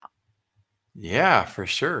Yeah, for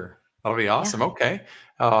sure. That'll be Yeah. awesome. Okay.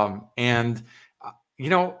 And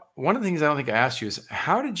one of the things I don't think I asked you is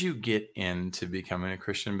how did you get into becoming a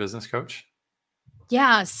Christian business coach?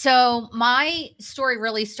 Yeah. So my story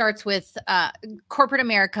really starts with corporate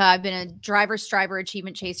America. I've been a driver, striver,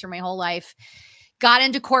 achievement chaser my whole life. Got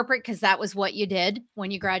into corporate because that was what you did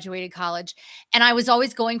when you graduated college. And I was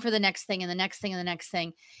always going for the next thing and the next thing and the next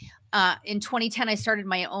thing. In 2010, I started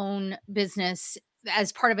my own business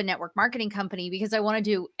as part of a network marketing company because I wanted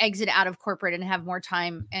to exit out of corporate and have more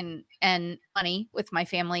time and money with my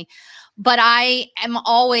family. But I've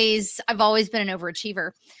always been an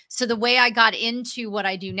overachiever. So the way I got into what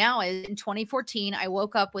I do now is in 2014, I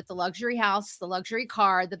woke up with the luxury house, the luxury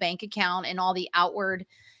car, the bank account, and all the outward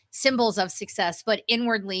symbols of success. But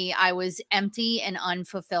inwardly, I was empty and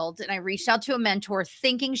unfulfilled. And I reached out to a mentor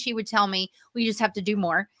thinking she would tell me, we just have to do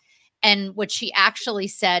more. And what she actually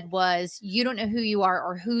said was, you don't know who you are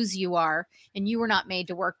or whose you are, and you were not made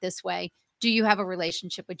to work this way. Do you have a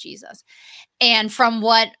relationship with Jesus? And from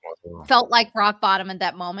what felt like rock bottom at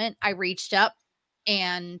that moment, I reached up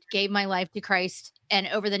and gave my life to Christ. And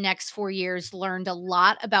over the next 4 years, learned a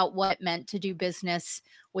lot about what it meant to do business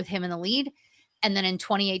with him in the lead. And then in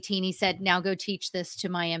 2018, he said, now go teach this to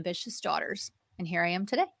my ambitious daughters. And here I am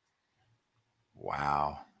today.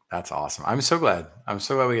 Wow. That's awesome. I'm so glad. I'm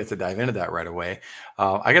so glad we get to dive into that right away.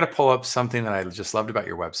 I got to pull up something that I just loved about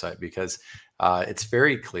your website because it's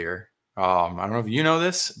very clear. I don't know if you know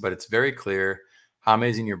this, but it's very clear how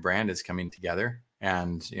amazing your brand is coming together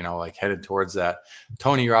and, like headed towards that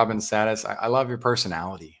Tony Robbins status. I love your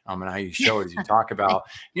personality and how you show it as you talk about,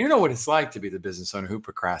 what it's like to be the business owner who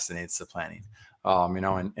procrastinates the planning,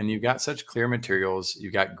 and you've got such clear materials.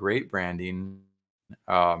 You've got great branding.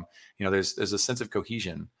 There's a sense of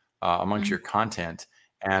cohesion amongst your content,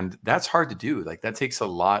 and that's hard to do. Like that takes a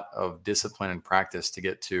lot of discipline and practice to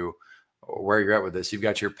get to where you're at with this. You've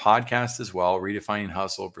got your podcast as well, Redefining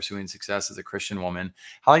Hustle, Pursuing Success as a Christian Woman.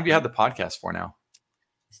 How long have you had the podcast for now?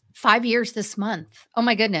 5 years this month. Oh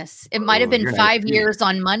my goodness. It might have been 5 years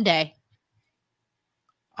on Monday.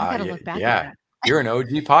 I got to look back at that. You're an OG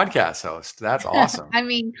podcast host. That's awesome. I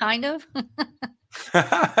mean, kind of.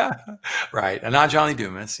 Right. And not Johnny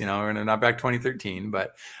Dumas, we're not back 2013,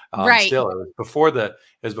 but right. Still it was before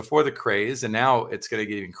the craze. And now it's going to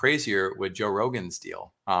get even crazier with Joe Rogan's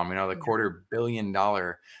deal. The $250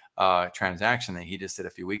 million transaction that he just did a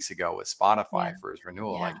few weeks ago with Spotify for his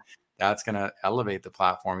renewal. Like that's going to elevate the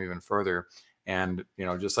platform even further. And,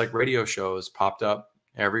 just like radio shows popped up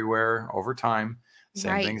everywhere over time,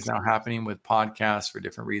 same things now happening with podcasts for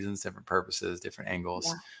different reasons, different purposes, different angles.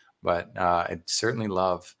 Yeah. But I certainly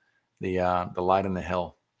love the light on the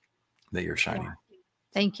hill that you're shining. Yeah.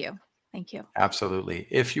 Thank you. Absolutely.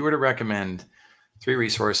 If you were to recommend 3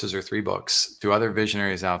 resources or 3 books to other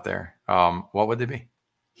visionaries out there, what would they be?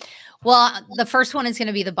 Well, the first one is going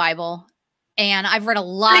to be the Bible. And I've read a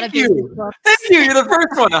lot of business books. Thank you. You're the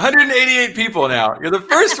first one. 188 people now. You're the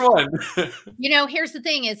first one. Here's the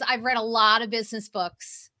thing is I've read a lot of business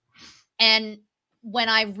books. And when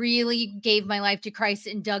I really gave my life to Christ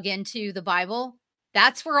and dug into the Bible,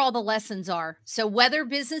 that's where all the lessons are. So whether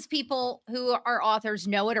business people who are authors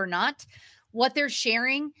know it or not, what they're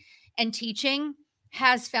sharing and teaching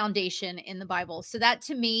has foundation in the Bible. So that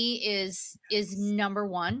to me is number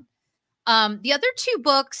one. The other 2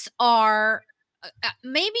 books are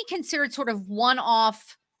maybe considered sort of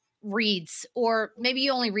one-off reads, or maybe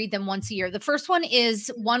you only read them once a year. The first one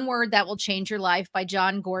is One Word That Will Change Your Life by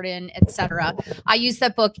John Gordon, etc. I use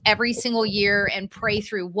that book every single year and pray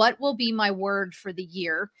through what will be my word for the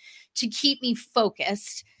year to keep me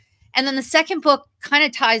focused. And then the second book kind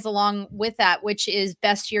of ties along with that, which is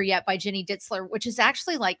Best Year Yet by Jenny Ditzler, which is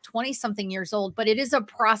actually like 20 something years old, but it is a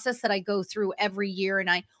process that I go through every year and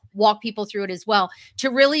I walk people through it as well to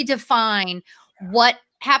really define what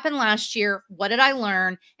happened last year, what did I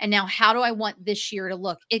learn, and now how do I want this year to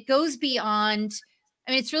look? It goes beyond,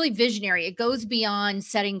 it's really visionary. It goes beyond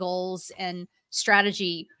setting goals and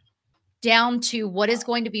strategy down to what is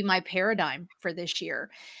going to be my paradigm for this year.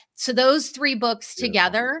 So those 3 books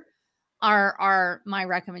together are my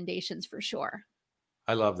recommendations for sure.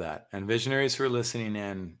 I love that. And visionaries who are listening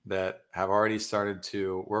in that have already started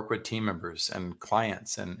to work with team members and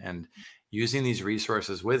clients and using these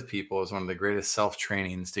resources with people is one of the greatest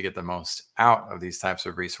self-trainings to get the most out of these types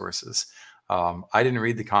of resources. I didn't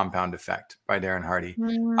read The Compound Effect by Darren Hardy.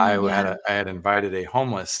 I had invited a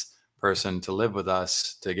homeless person to live with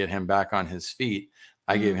us to get him back on his feet.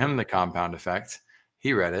 I gave him The Compound Effect.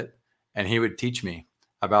 He read it and he would teach me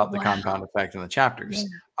about the compound effect in the chapters.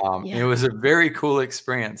 It was a very cool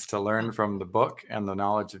experience to learn from the book and the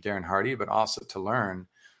knowledge of Darren Hardy, but also to learn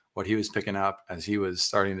what he was picking up as he was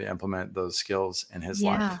starting to implement those skills in his Yeah.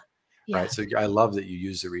 life. Yeah. Right. So I love that you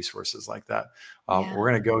use the resources like that. Yeah. We're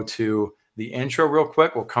going to go to the intro real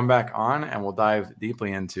quick. We'll come back on and we'll dive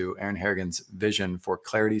deeply into Erin Harrigan's vision for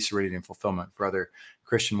clarity, serenity, and fulfillment for other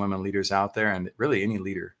Christian women leaders out there, and really any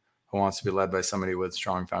leader who wants to be led by somebody with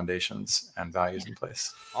strong foundations and values in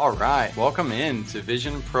place. All right. Welcome in to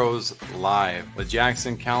Vision Pros Live with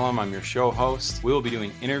Jackson Callum. I'm your show host. We will be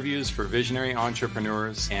doing interviews for visionary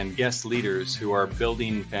entrepreneurs and guest leaders who are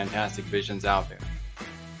building fantastic visions out there.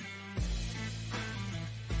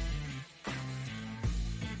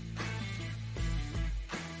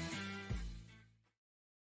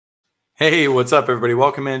 Hey, what's up, everybody?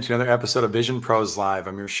 Welcome into another episode of Vision Pros Live.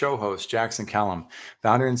 I'm your show host, Jackson Callum,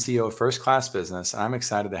 founder and CEO of First Class Business. And I'm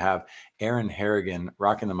excited to have Erin Harrigan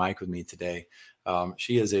rocking the mic with me today.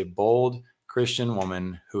 She is a bold Christian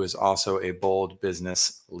woman who is also a bold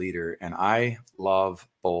business leader. And I love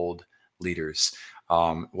bold leaders.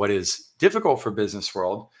 What is difficult for business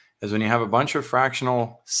world is when you have a bunch of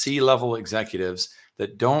fractional C-level executives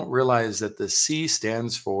that don't realize that the C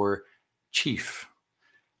stands for chief.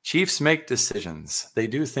 Chiefs make decisions. They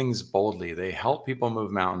do things boldly. They help people move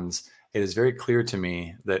mountains. It is very clear to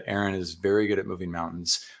me that Erin is very good at moving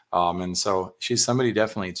mountains. And so she's somebody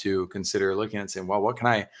definitely to consider looking at and saying, well, what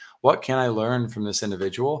can I learn from this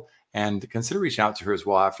individual? And consider reaching out to her as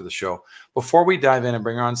well after the show. Before we dive in and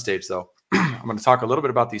bring her on stage, though, I'm going to talk a little bit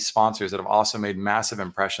about these sponsors that have also made massive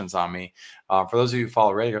impressions on me. For those of you who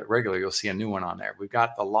follow regular, you'll see a new one on there. We've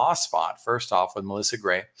got the Law Spot, first off, with Melissa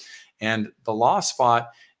Gray. And the Law Spot,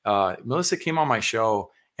 Melissa came on my show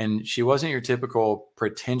and she wasn't your typical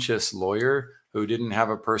pretentious lawyer who didn't have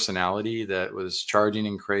a personality that was charging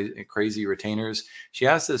in crazy retainers. She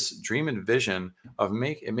has this dream and vision of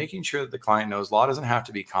making sure that the client knows law doesn't have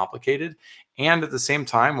to be complicated. And at the same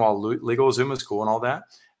time, while LegalZoom is cool and all that,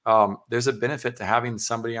 there's a benefit to having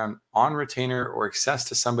somebody on retainer or access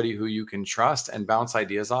to somebody who you can trust and bounce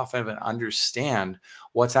ideas off of and understand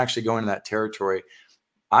what's actually going in that territory.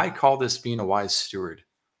 I call this being a wise steward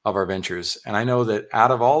of our ventures. And I know that out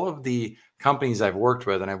of all of the companies I've worked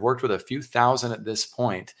with, and I've worked with a few thousand at this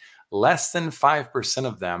point, less than 5%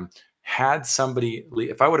 of them had somebody,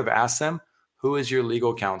 if I would have asked them, who is your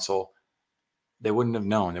legal counsel? They wouldn't have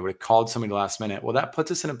known. They would have called somebody last minute. Well, that puts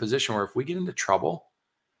us in a position where if we get into trouble,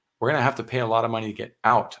 we're going to have to pay a lot of money to get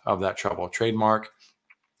out of that trouble. Trademark,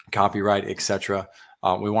 copyright, etc.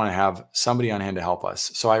 We want to have somebody on hand to help us.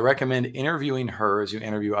 So I recommend interviewing her as you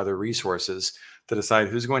interview other resources to decide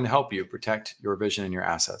who's going to help you protect your vision and your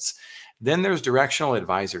assets. Then there's Directional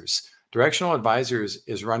Advisors. Directional Advisors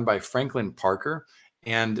is run by Franklin Parker.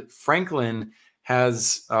 And Franklin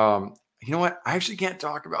has, you know what? I actually can't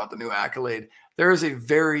talk about the new accolade. There is a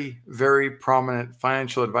very, very prominent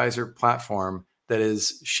financial advisor platform that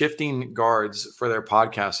is shifting guards for their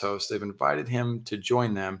podcast host. They've invited him to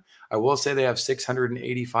join them. I will say they have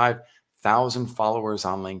 685,000 followers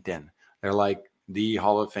on LinkedIn. They're like the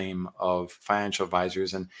Hall of Fame of financial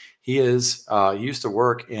advisors. And he used to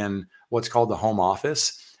work in what's called the home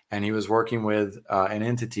office. And he was working with an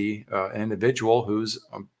entity, an individual who's,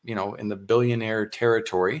 in the billionaire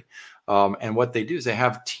territory. And what they do is they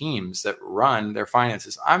have teams that run their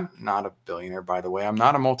finances. I'm not a billionaire, by the way. I'm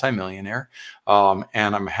not a multimillionaire. And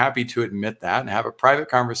I'm happy to admit that and have a private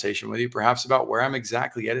conversation with you, perhaps about where I'm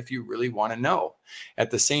exactly at if you really want to know.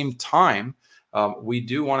 At the same time, we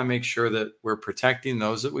do want to make sure that we're protecting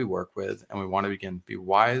those that we work with. And we want to, be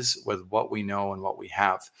wise with what we know and what we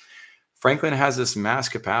have. Franklin has this mass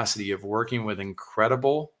capacity of working with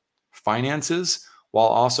incredible finances while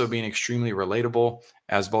also being extremely relatable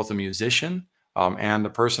as both a musician and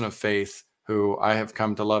a person of faith who I have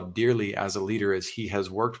come to love dearly as a leader, as he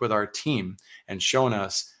has worked with our team and shown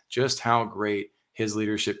us just how great his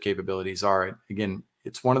leadership capabilities are. Again,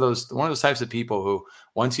 it's one of those types of people who,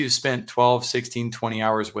 once you've spent 12, 16, 20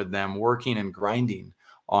 hours with them working and grinding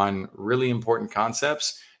on really important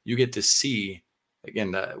concepts, you get to see,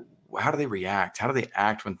 again, how do they react? How do they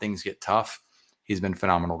act when things get tough? He's been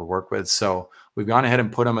phenomenal to work with. So we've gone ahead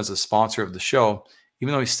and put him as a sponsor of the show,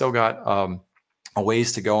 even though he's still got a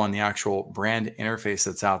ways to go on the actual brand interface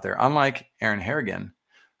that's out there, unlike Erin Harrigan,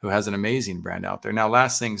 who has an amazing brand out there. Now,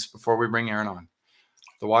 last things before we bring Erin on,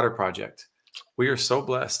 the Water Project. We are so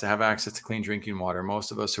blessed to have access to clean drinking water.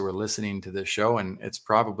 Most of us who are listening to this show, and it's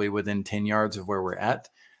probably within 10 yards of where we're at,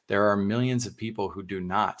 there are millions of people who do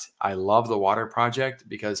not. I love the Water Project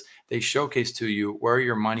because they showcase to you where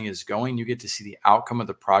your money is going. You get to see the outcome of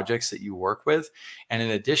the projects that you work with. And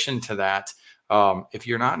in addition to that, if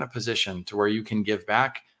you're not in a position to where you can give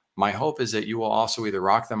back, My hope is that you will also either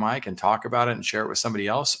rock the mic and talk about it and share it with somebody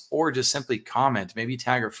else, or just simply comment, maybe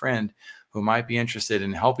tag a friend who might be interested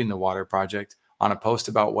in helping the Water Project on a post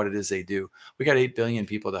about what it is they do. We got 8 billion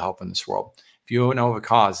people to help in this world. If you know of a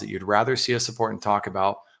cause that you'd rather see us support and talk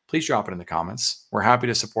about, please drop it in the comments. We're happy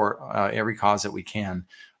to support every cause that we can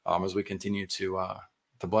as we continue to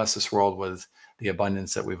bless this world with the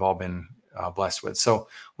abundance that we've all been blessed with. So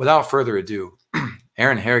without further ado,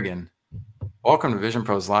 Erin Harrigan, welcome to Vision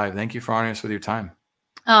Pros Live. Thank you for honoring us with your time.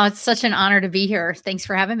 Oh, it's such an honor to be here. Thanks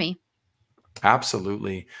for having me.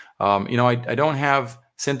 Absolutely. I don't have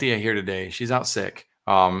Cynthia here today. She's out sick.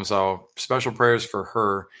 So special prayers for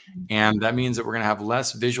her. And that means that we're going to have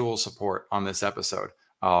less visual support on this episode.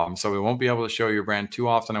 So we won't be able to show your brand too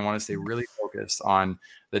often. I want to stay really focused on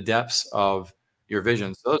the depths of your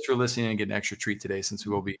vision. So those who are listening and get an extra treat today, since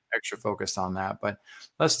we will be extra focused on that. But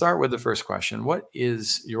let's start with the first question. What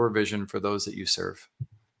is your vision for those that you serve?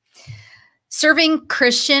 Serving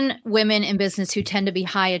Christian women in business who tend to be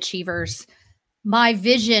high achievers. My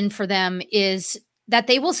vision for them is that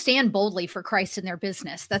they will stand boldly for Christ in their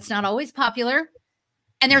business. That's not always popular.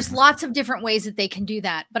 And there's lots of different ways that they can do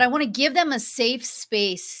that. But I want to give them a safe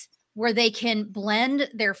space where they can blend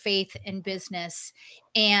their faith and business.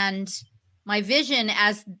 And my vision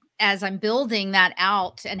as I'm building that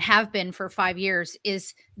out and have been for 5 years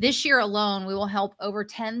is this year alone, we will help over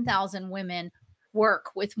 10,000 women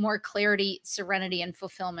work with more clarity, serenity, and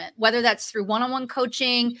fulfillment, whether that's through one-on-one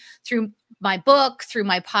coaching, through my book, through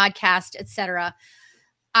my podcast, etc.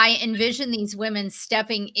 I envision these women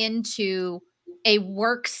stepping into a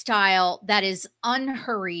work style that is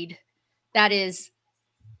unhurried, that is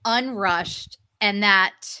unrushed, and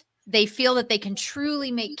that they feel that they can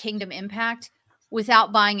truly make kingdom impact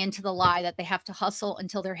without buying into the lie that they have to hustle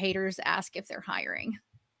until their haters ask if they're hiring.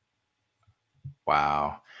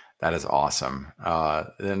 Wow. That is awesome.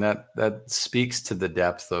 And that speaks to the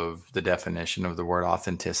depth of the definition of the word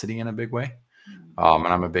authenticity in a big way. And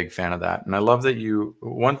I'm a big fan of that. And I love that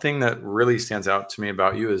one thing that really stands out to me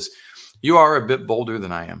about you is you are a bit bolder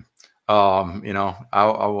than I am. I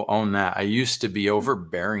will own that. I used to be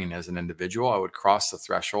overbearing as an individual. I would cross the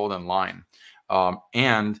threshold and line.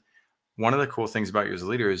 And one of the cool things about you as a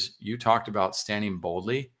leader is you talked about standing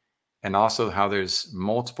boldly, and also how there's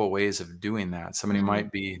multiple ways of doing that. Somebody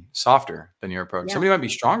might be softer than your approach. Yeah. Somebody might be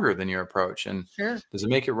stronger than your approach. And does it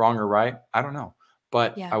make it wrong or right? I don't know.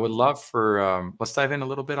 But I would love for, let's dive in a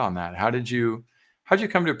little bit on that. How'd you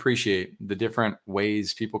come to appreciate the different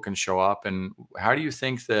ways people can show up? And how do you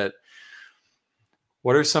think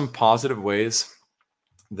what are some positive ways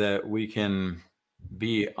that we can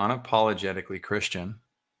be unapologetically Christian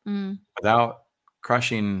without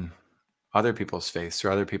crushing other people's faiths or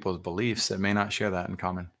other people's beliefs that may not share that in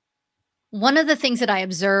common? One of the things that I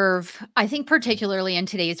observe, I think particularly in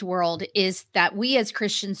today's world, is that we as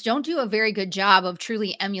Christians don't do a very good job of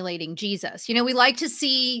truly emulating Jesus. We like to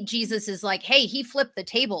see Jesus as like, hey, he flipped the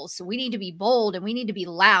tables, so we need to be bold and we need to be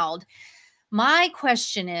loud. My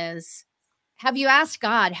question is, have you asked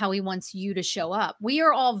God how he wants you to show up? We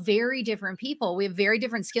are all very different people. We have very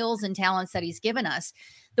different skills and talents that he's given us.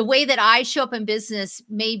 The way that I show up in business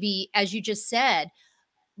may be, as you just said,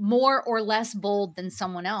 more or less bold than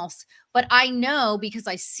someone else. But I know, because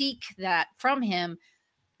I seek that from him,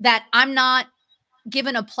 that I'm not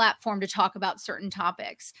given a platform to talk about certain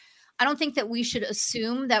topics. I don't think that we should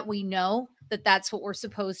assume that we know that that's what we're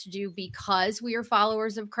supposed to do because we are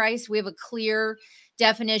followers of Christ. We have a clear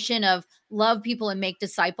definition of love people and make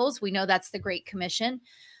disciples. We know that's the Great Commission.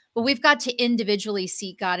 But we've got to individually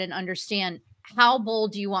seek God and understand, how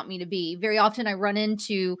bold do you want me to be? Very often I run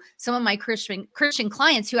into some of my Christian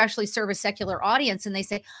clients who actually serve a secular audience, and they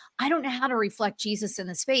say, I don't know how to reflect Jesus in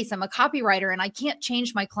the space. I'm a copywriter and I can't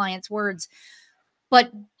change my clients' words.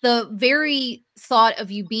 But the very thought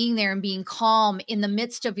of you being there and being calm in the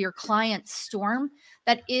midst of your client's storm,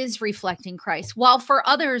 that is reflecting Christ. While for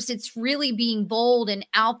others, it's really being bold and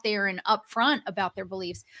out there and upfront about their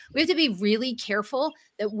beliefs. We have to be really careful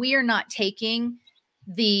that we are not taking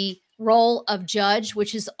the role of judge,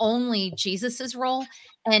 which is only Jesus's role,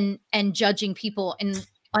 and judging people. And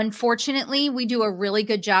unfortunately, we do a really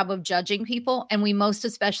good job of judging people, and we most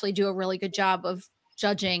especially do a really good job of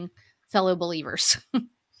judging fellow believers.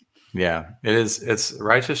 Yeah, it is. It's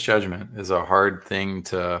righteous judgment is a hard thing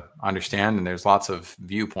to understand, and there's lots of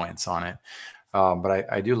viewpoints on it.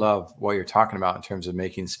 But I do love what you're talking about in terms of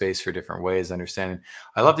making space for different ways, understanding.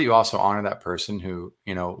 I love that you also honor that person who,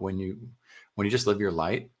 when you just live your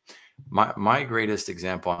light. My greatest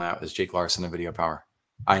example on that is Jake Larson of Video Power.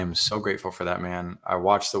 I am so grateful for that man. I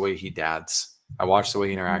watch the way he dads. I watch the way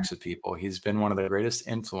he Mhm. interacts with people. He's been one of the greatest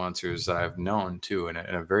influencers that I've known too, in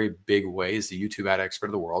a very big way. He's the YouTube ad expert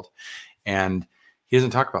of the world. And he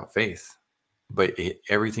doesn't talk about faith, but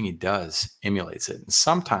everything he does emulates it. And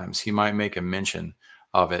sometimes he might make a mention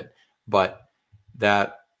of it, but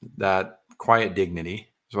that that quiet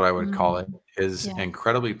dignity is what I would call it, Mhm. is Yeah.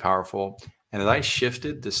 incredibly powerful. And as I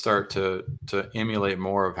shifted to start to emulate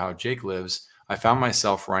more of how Jake lives, I found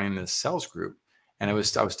myself running this sales group, and I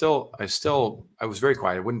was very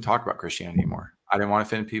quiet. I wouldn't talk about Christianity anymore. I didn't want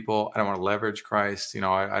to offend people. I don't want to leverage Christ. I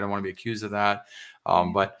don't want to be accused of that. Yeah.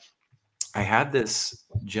 But I had this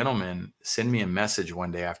gentleman send me a message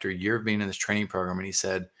one day after a year of being in this training program, and he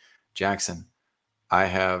said, "Jackson, I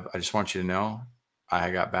just want you to know,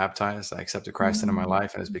 I got baptized. I accepted Christ into my Mhm.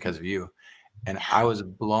 life, and it's because of you." And I Yeah. was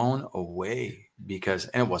blown away and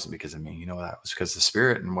it wasn't because of me, that was because of the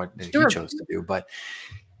Spirit and what he Sure. chose to do. But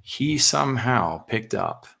he somehow picked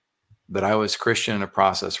up that I was Christian in a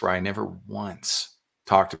process where I never once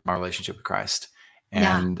talked about my relationship with Christ.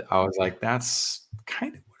 Yeah. And I was like, that's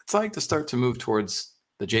kind of what it's like to start to move towards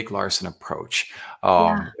the Jake Larson approach.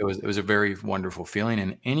 Yeah. It was a very wonderful feeling,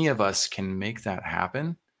 and any of us can make that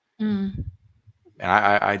happen. Mm. And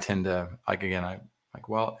I tend to, like, again, I like,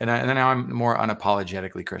 well, and then now I'm more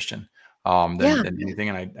unapologetically Christian Yeah. than anything.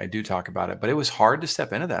 And I do talk about it, but it was hard to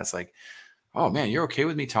step into that. It's like, oh man, you're okay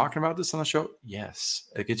with me talking about this on the show? Yes.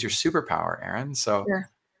 Like, it's your superpower, Aaron. So Sure.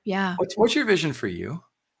 Yeah. what's your vision for you?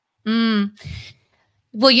 Mm.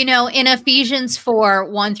 Well, in Ephesians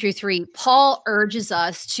 4:1-3, Paul urges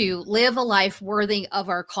us to live a life worthy of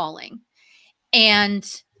our calling and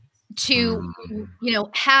to,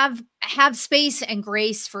 Mm, have space and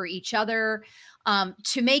grace for each other,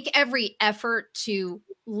 to make every effort to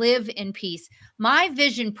live in peace. My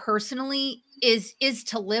vision personally is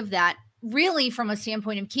to live that really from a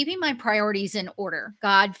standpoint of keeping my priorities in order: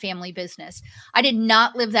 God, family, business. I did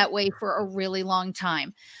not live that way for a really long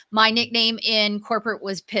time. My nickname in corporate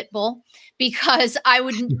was Pitbull because I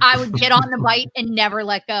would get on the bite and never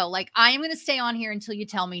let go. Like, I am going to stay on here until you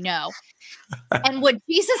tell me no. And what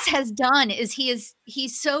Jesus has done is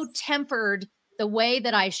he's so tempered the way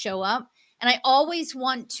that I show up, and I always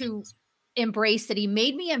want to embrace that he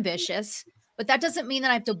made me ambitious, but that doesn't mean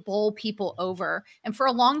that I have to bowl people over. And for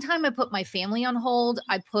a long time, I put my family on hold.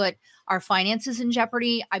 I put our finances in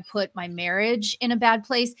jeopardy. I put my marriage in a bad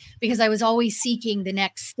place because I was always seeking the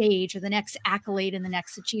next stage or the next accolade and the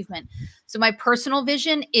next achievement. So my personal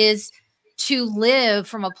vision is to live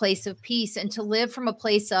from a place of peace and to live from a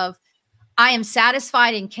place of I am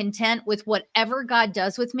satisfied and content with whatever God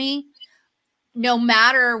does with me, no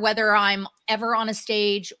matter whether I'm ever on a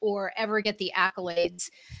stage or ever get the accolades.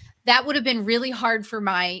 That would have been really hard for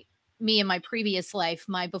me in my previous life,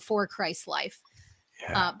 my before Christ life.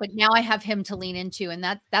 yeah. But now I have him to lean into, and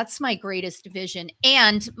that's my greatest vision.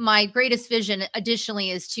 And my greatest vision,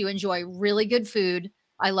 additionally, is to enjoy really good food.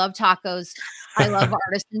 I love tacos. I love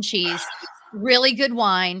artisan cheese, really good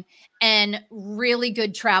wine, and really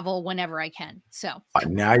good travel whenever I can. So,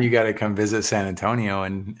 Now you got to come visit San Antonio yeah,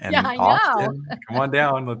 and I know. Austin. Come on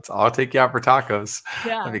down. I'll take you out for tacos.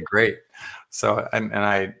 Yeah. That'd be great. So, and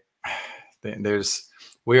I, there's,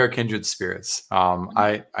 we are kindred spirits.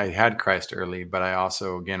 I had Christ early, but I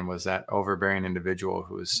also, again, was that overbearing individual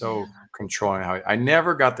who was Yeah. so controlling. How I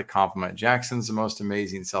never got the compliment, Jackson's the most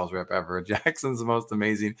amazing sales rep ever. Jackson's the most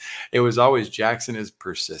amazing. It was always, Jackson is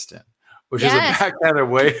persistent, which is a Yes. backhanded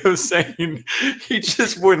way of saying he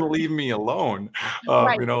just wouldn't leave me alone.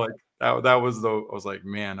 Right. Like that was I was like,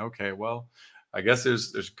 man, okay, well, I guess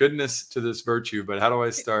there's goodness to this virtue, but how do I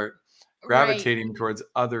start Right. gravitating towards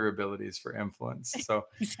other abilities for influence? So,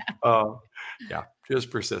 Exactly. uh, yeah,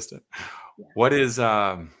 just persistent. Yeah. What is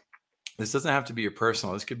this doesn't have to be your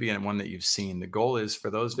personal. This could be one that you've seen. The goal is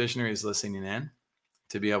for those visionaries listening in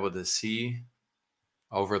to be able to see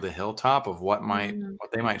over the hilltop of Mm,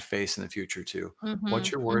 what they might face in the future too. What's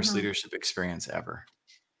mhm, your worst mhm. leadership experience ever?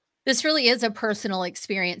 This really is a personal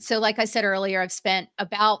experience. So, like I said earlier, I've spent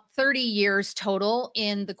about 30 years total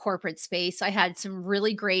in the corporate space. I had some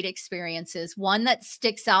really great experiences. One that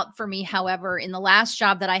sticks out for me, however, in the last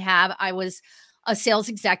job that I have, I was a sales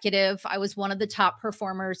executive. I was one of the top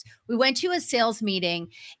performers. We went to a sales meeting,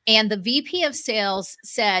 and the VP of sales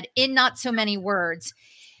said, in not so many words,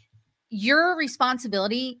 your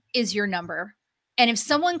responsibility is your number. And if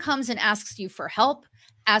someone comes and asks you for help,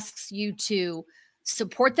 asks you to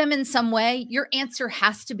support them in some way, your answer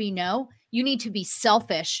has to be no. You need to be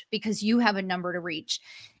selfish because you have a number to reach.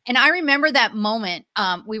 And I remember that moment.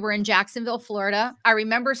 We were in Jacksonville, Florida. I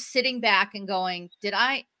remember sitting back and going, did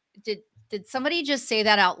did somebody just say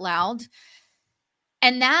that out loud?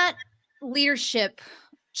 And that leadership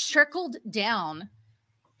trickled down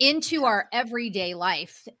into our everyday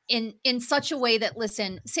life in such a way that,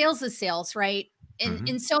 listen, sales is sales, right?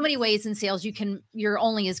 In so many ways in sales, you're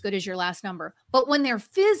only as good as your last number. But when they're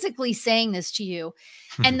physically saying this to you,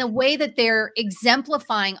 and the way that they're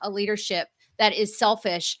exemplifying a leadership that is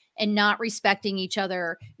selfish and not respecting each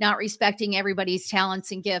other, not respecting everybody's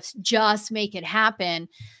talents and gifts, just make it happen.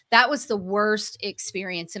 That was the worst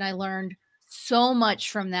experience. And I learned so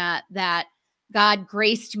much from that God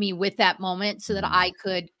graced me with that moment so that I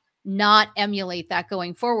could not emulate that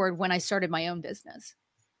going forward when I started my own business.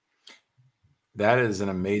 That is an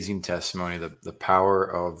amazing testimony, the power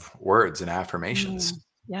of words and affirmations.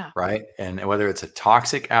 Yeah. Right. And whether it's a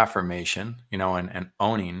toxic affirmation, and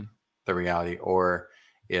owning the reality, or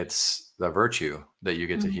it's the virtue that you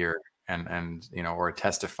get to hear and or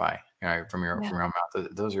testify from your own mouth.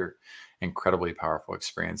 Those are incredibly powerful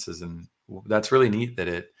experiences. And that's really neat that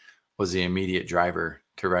it was the immediate driver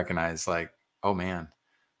to recognize, like, oh man,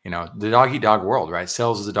 the dog eat dog world, right?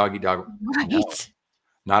 Sales is a dog eat dog. Right. No,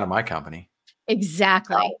 not in my company.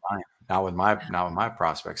 Exactly. Not with my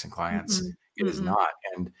prospects and clients. It is not.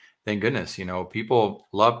 And thank goodness, people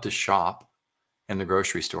love to shop in the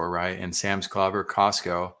grocery store, right? In Sam's Club or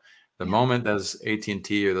Costco. The moment those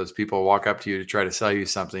AT&T or those people walk up to you to try to sell you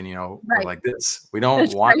something, we're like this. We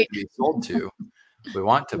don't want to be sold to. We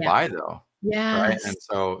want to buy, though. Yes. Right. And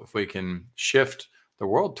so if we can shift the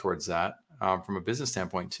world towards that, from a business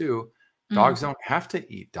standpoint too, dogs don't have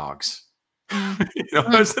to eat dogs.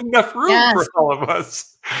 There's enough room for all of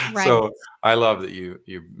us. Right. So I love that you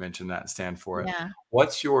mentioned that and stand for it. Yeah.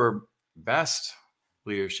 What's your best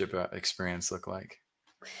leadership experience look like?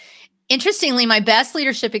 Interestingly, my best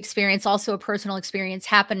leadership experience, also a personal experience,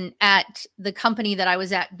 happened at the company that I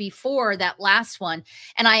was at before that last one.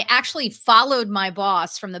 And I actually followed my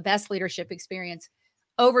boss from the best leadership experience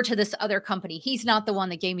over to this other company. He's not the one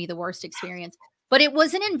that gave me the worst experience, but it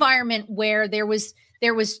was an environment where there was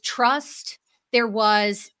trust. There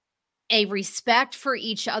was a respect for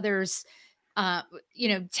each other's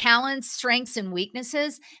talents, strengths, and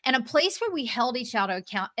weaknesses, and a place where we held each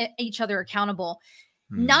other accountable.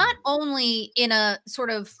 Not only in a sort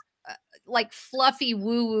of like fluffy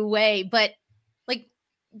woo-woo way, but like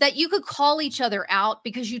that you could call each other out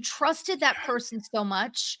because you trusted that person so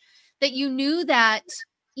much that you knew that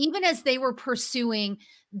even as they were pursuing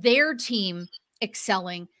their team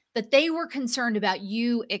excelling, that they were concerned about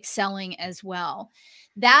you excelling as well.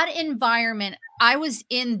 That environment, I was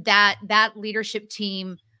in that leadership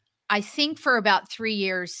team, I think, for about 3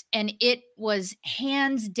 years, and it was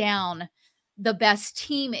hands down the best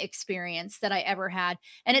team experience that I ever had.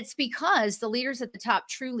 And it's because the leaders at the top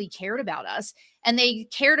truly cared about us, and they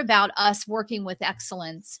cared about us working with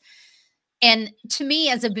excellence. And to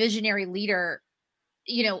me, as a visionary leader,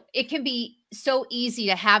 it can be so easy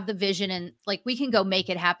to have the vision and like we can go make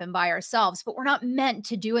it happen by ourselves, but we're not meant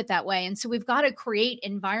to do it that way. And so we've got to create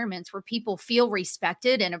environments where people feel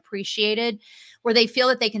respected and appreciated, where they feel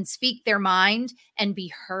that they can speak their mind and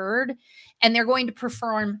be heard, and they're going to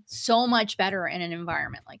perform so much better in an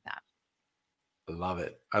environment like that. I love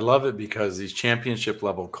it. I love it because these championship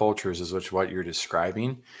level cultures is what you're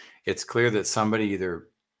describing. It's clear that somebody either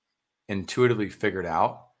intuitively figured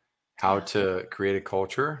out how to create a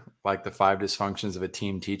culture like the 5 dysfunctions of a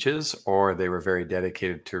team teaches, or they were very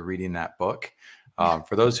dedicated to reading that book.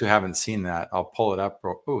 For those who haven't seen that, I'll pull it up.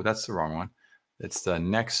 Oh, that's the wrong one. It's the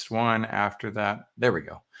next one after that. There we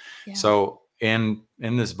go. Yeah. So in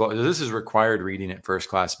this book, this is required reading at First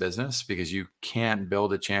Class Business, because you can't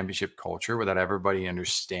build a championship culture without everybody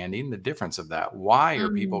understanding the difference of that. Why are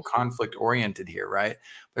people conflict oriented here, right?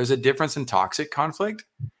 There's a difference in toxic conflict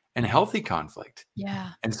and healthy conflict. Yeah.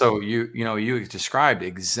 And so you described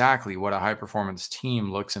exactly what a high performance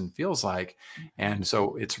team looks and feels like. And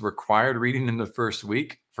so it's required reading in the first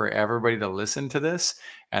week for everybody to listen to this,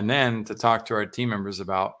 and then to talk to our team members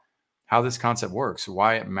about how this concept works,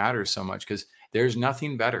 why it matters so much, because there's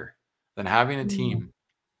nothing better than having a team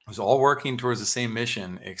who's all working towards the same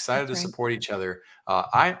mission, excited to support each other.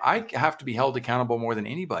 I have to be held accountable more than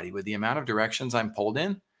anybody with the amount of directions I'm pulled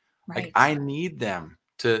in. Right. Like, I need them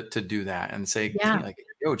to do that and say, like,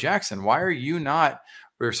 yo, Jackson, why are you not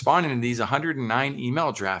responding to these 109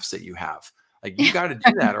 email drafts that you have? Like, you got to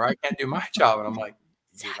do that, or I can't do my job. And I'm like,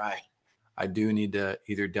 you're right. I do need to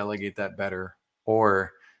either delegate that better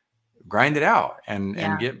or grind it out and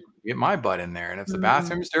get my butt in there. And if the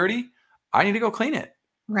bathroom's dirty, I need to go clean it.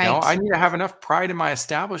 Right. I need to have enough pride in my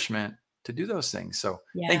establishment to do those things. So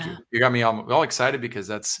thank you. You got me all excited, because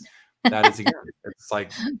that is, again, it's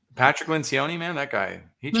like Patrick Lencioni, man, that guy,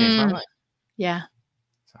 he changed my life. Yeah.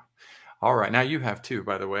 So All right. Now you have too,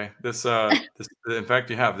 by the way. This in fact,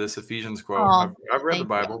 you have this Ephesians quote. Oh, I've read the thank you.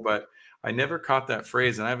 Bible, but I never caught that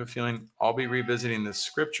phrase, and I have a feeling I'll be revisiting this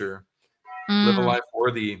scripture, live a Mm, life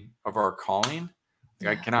worthy of our calling. Like,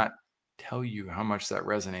 I yeah. cannot tell you how much that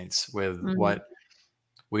resonates with Mm, what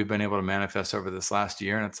we've been able to manifest over this last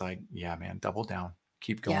year. And it's like, yeah, man, double down,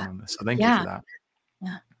 keep yeah. going on this. So thank you Yeah. for that.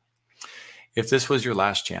 Yeah. If this was your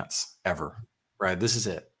last chance ever, right? This is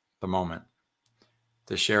it, the moment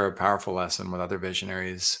to share a powerful lesson with other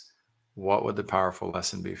visionaries. What would the powerful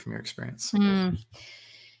lesson be from your experience? Mm.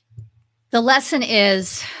 The lesson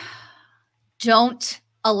is, don't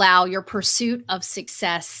allow your pursuit of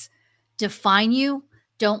success define you.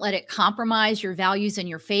 Don't let it compromise your values and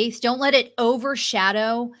your faith. Don't let it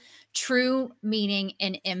overshadow true meaning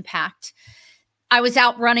and impact. I was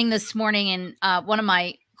out running this morning, and one of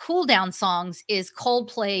my cool down songs is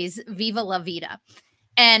Coldplay's Viva La Vida.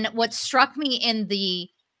 And what struck me in the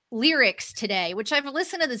lyrics today, which I've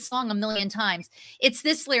listened to this song a million times, it's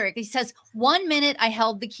this lyric. He says, "One minute I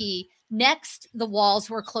held the key. Next, the walls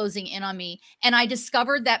were closing in on me. And I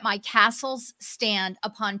discovered that my castles stand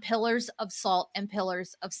upon pillars of salt and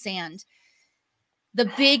pillars of sand."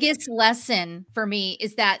 The biggest lesson for me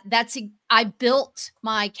is that I built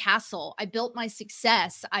my castle. I built my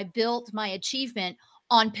success. I built my achievement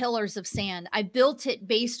on pillars of sand. I built it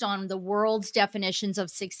based on the world's definitions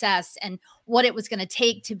of success and what it was going to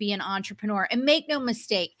take to be an entrepreneur. And make no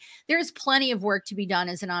mistake, there's plenty of work to be done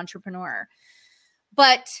as an entrepreneur.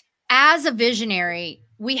 But as a visionary,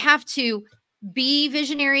 we have to be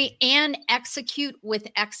visionary and execute with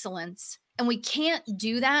excellence. And we can't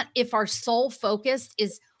do that if our sole focus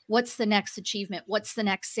is what's the next achievement? What's the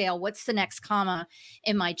next sale? What's the next comma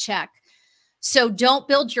in my check? So don't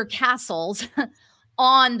build your castles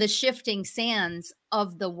on the shifting sands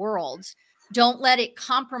of the world. Don't let it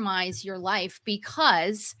compromise your life,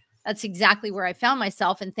 because that's exactly where I found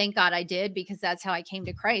myself. And thank God I did, because that's how I came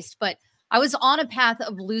to Christ. But I was on a path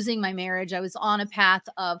of losing my marriage. I was on a path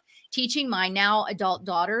of teaching my now adult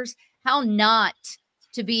daughters how not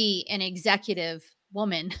to be an executive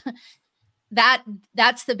woman.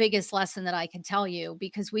 That's the biggest lesson that I can tell you,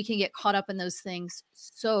 because we can get caught up in those things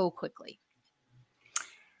so quickly.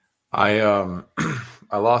 I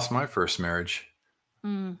I lost my first marriage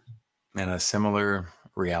Mm, in a similar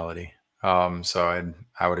reality. So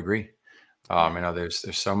I would agree. yeah.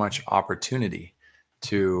 There's so much opportunity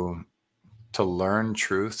to learn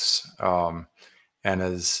truths. And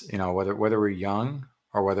as you know, whether we're young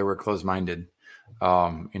or whether we're closed-minded,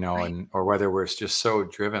 Right. and or whether we're just so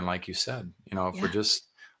driven, like you said, if we're Yeah. just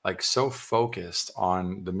like so focused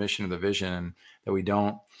on the mission or the vision that we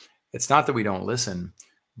don't, it's not that we don't listen,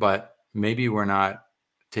 but maybe we're not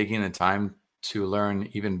taking the time to learn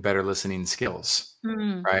even better listening skills,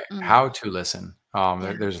 Mm, right? mm, How to listen.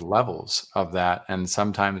 yeah. There's levels of that, and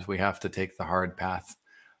sometimes we have to take the hard path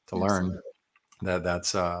to learn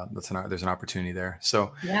Absolutely. there's an opportunity there.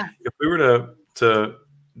 So Yeah. if we were to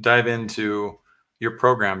dive into your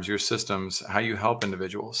programs, your systems, how you help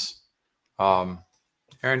individuals, um,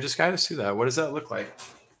 Erin, just guide us through that. What does that look like?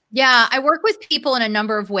 Yeah, I work with people in a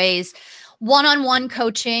number of ways. One-on-one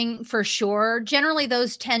coaching for sure. Generally,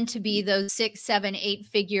 those tend to be those 6, 7,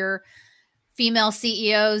 8-figure female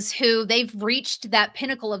CEOs who they've reached that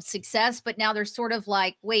pinnacle of success, but now they're sort of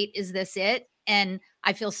like, wait, is this it? And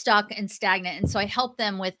I feel stuck and stagnant. And so I help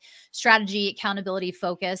them with strategy, accountability,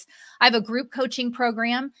 focus. I have a group coaching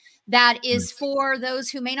program that is for those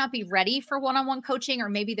who may not be ready for one on one coaching, or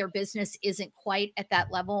maybe their business isn't quite at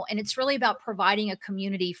that level. And it's really about providing a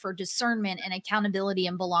community for discernment and accountability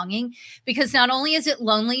and belonging. Because not only is it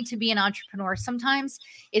lonely to be an entrepreneur, sometimes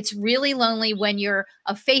it's really lonely when you're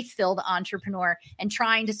a faith filled entrepreneur and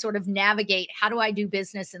trying to sort of navigate, how do I do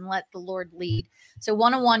business and let the Lord lead? So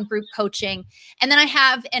one on one group coaching. And then I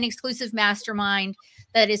have an exclusive mastermind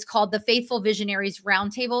that is called the Faithful Visionaries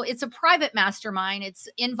Roundtable. It's a private mastermind, it's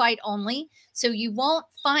invite only. So you won't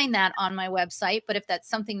find that on my website. But if that's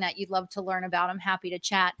something that you'd love to learn about, I'm happy to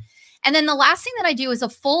chat. And then the last thing that I do is a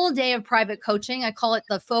full day of private coaching. I call it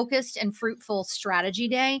the Focused and Fruitful Strategy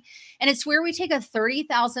Day. And it's where we take a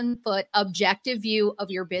 30,000-foot objective view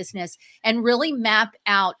of your business and really map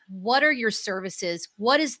out, what are your services?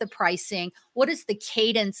 What is the pricing? What is the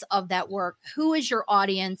cadence of that work? Who is your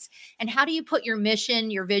audience? And how do you put your mission,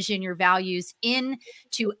 your vision, your values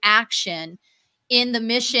into action in the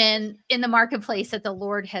mission, in the marketplace that the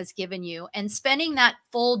Lord has given you? And spending that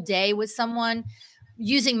full day with someone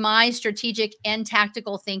using my strategic and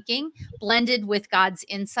tactical thinking blended with God's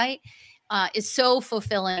insight is so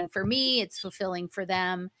fulfilling for me. It's fulfilling for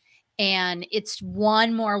them. And it's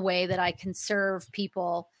one more way that I can serve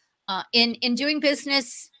people in doing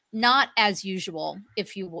business not as usual,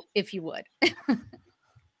 if you would.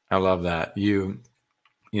 I love that.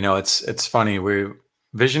 It's funny. We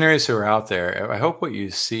visionaries who are out there. I hope what you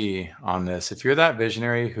see on this, if you're that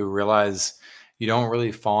visionary who realize you don't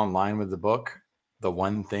really fall in line with the book, The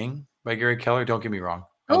One Thing by Gary Keller. Don't get me wrong.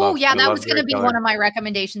 I Oh, love yeah, I that love was Gary gonna be one Keller. of my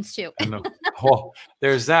recommendations too. And well,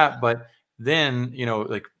 there's that. But then,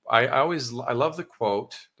 like I love the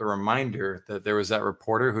quote, the reminder that there was that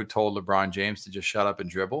reporter who told LeBron James to just shut up and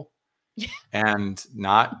dribble and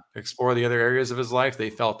not explore the other areas of his life. They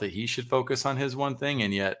felt that he should focus on his one thing.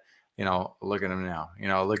 And yet, look at him now,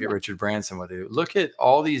 look at Yeah. Richard Branson, what they do. Look at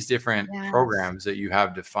all these different Yes. programs that you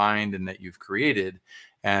have defined and that you've created,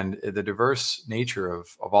 and the diverse nature of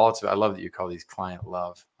all it's. I love that you call these client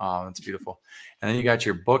love. It's beautiful. And then you got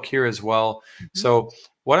your book here as well. Mhm. So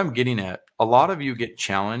what I'm getting at, a lot of you get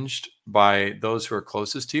challenged by those who are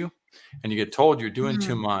closest to you, and you get told you're doing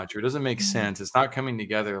too Mm, much, or it doesn't make mm. sense. It's not coming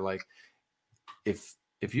together. Like, if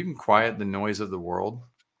you can quiet the noise of the world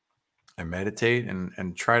and meditate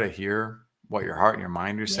and try to hear what your heart and your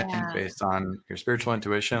mind are saying Yeah, based on your spiritual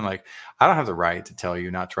intuition. Like, I don't have the right to tell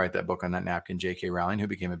you not to write that book on that napkin, J.K. Rowling, who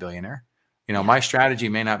became a billionaire. yeah, My strategy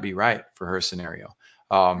may not be right for her scenario.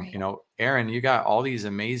 right. Erin, you got all these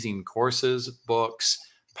amazing courses, books,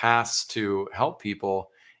 paths to help people,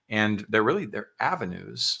 and they're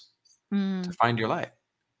avenues to Mm, find your light.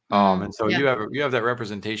 And so yeah, you have that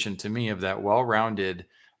representation to me of that well-rounded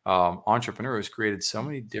entrepreneur who's created so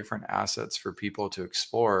many different assets for people to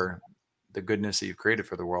explore the goodness that you've created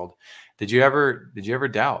for the world. Did you ever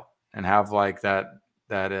doubt and have like that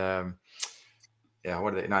yeah,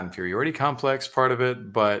 what are they, not inferiority complex part of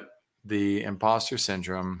it, but the imposter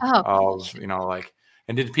syndrome oh, of, like,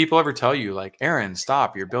 and did people ever tell you like, Aaron,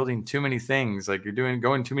 stop, you're building too many things, like you're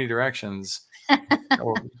going too many directions?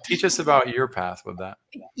 Well, teach us about your path with that.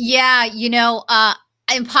 yeah,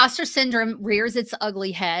 imposter syndrome rears its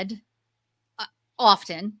ugly head, uh,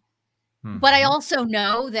 often, but I Mhm. also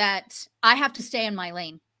know that I have to stay in my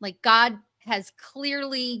lane. Like, God has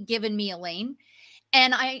clearly given me a lane.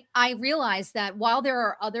 And I realize that while there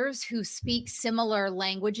are others who speak similar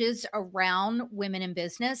languages around women in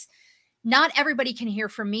business, not everybody can hear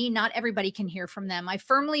from me. Not everybody can hear from them. I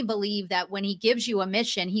firmly believe that when he gives you a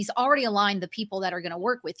mission, he's already aligned the people that are going to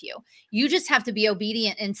work with you. You just have to be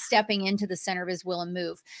obedient and stepping into the center of his will and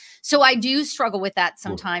move. So I do struggle with that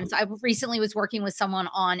sometimes. I recently was working with someone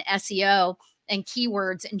on SEO and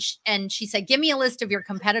keywords, and she said, give me a list of your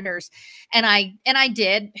competitors. And I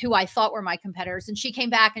did, who I thought were my competitors, and she came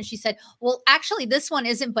back and she said, well, actually this one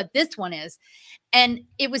isn't, but this one is. And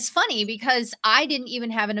it was funny because I didn't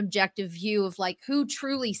even have an objective view of like who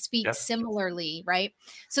truly speaks Yep. similarly, right?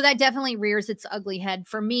 So that definitely rears its ugly head.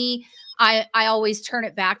 For me, I always turn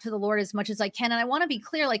it back to the Lord as much as I can. And I want to be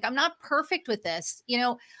clear, like, I'm not perfect with this.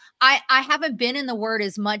 I haven't been in the word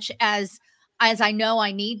as much as I know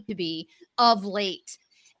I need to be of late.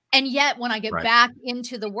 And yet when I get Right. back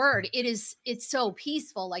into the word, it's so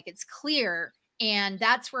peaceful, like it's clear. And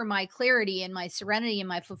that's where my clarity and my serenity and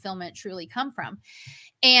my fulfillment truly come from.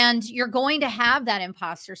 And you're going to have that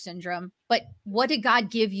imposter syndrome, but what did God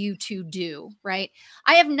give you to do? Right.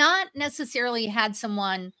 I have not necessarily had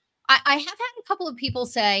someone, I have had a couple of people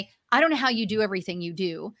say, I don't know how you do everything you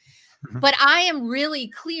do, Mhm. but I am really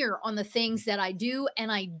clear on the things that I do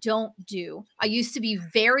and I don't do. I used to be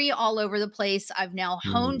very all over the place. I've now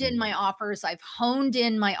honed in Mm. my offers, I've honed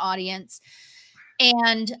in my audience,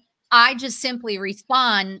 and I just simply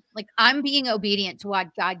respond like I'm being obedient to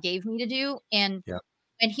what God gave me to do. Yep.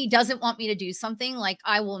 And he doesn't want me to do something, like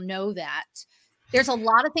I will know that. There's a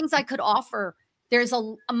lot of things I could offer. There's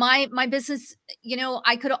my business,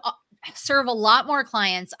 I could serve a lot more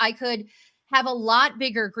clients. I could have a lot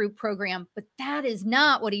bigger group program, but that is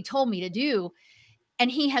not what he told me to do.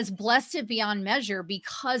 And he has blessed it beyond measure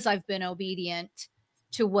because I've been obedient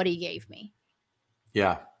to what he gave me.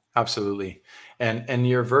 Yeah, absolutely. And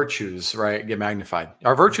your virtues, right, get magnified.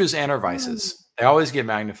 Our virtues and our Mm, vices, they always get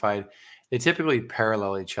magnified. They typically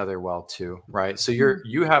parallel each other well too, right? So mm,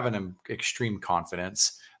 you have an extreme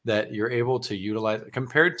confidence that you're able to utilize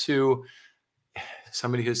compared to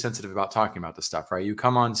somebody who's sensitive about talking about this stuff, right? You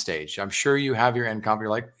come on stage. I'm sure you have your end comp. You're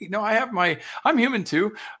like, I'm human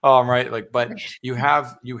too. Right. Like, but right. you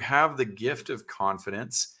have the gift of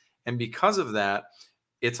confidence. And because of that,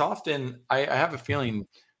 it's often, I have a feeling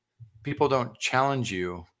people don't challenge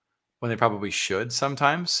you when they probably should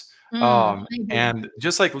sometimes. I agree. And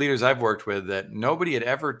just like leaders I've worked with, that nobody had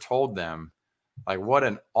ever told them like what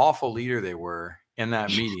an awful leader they were in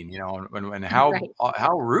that meeting, and Right.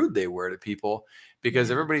 how rude they were to people because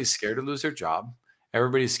Yeah. everybody's scared to lose their job.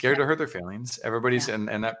 Everybody's scared Right. to hurt their feelings. Yeah.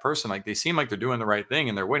 And that person, like, they seem like they're doing the right thing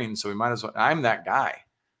and they're winning. So we might as well, I'm that guy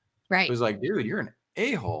Right. who's like, dude, you're an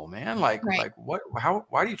a-hole, man. Right. Like what,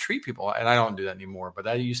 why do you treat people? And I don't do that anymore, but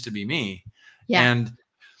that used to be me. Yeah. And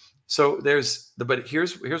so but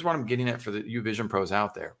here's what I'm getting at for you vision pros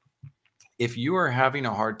out there. If you are having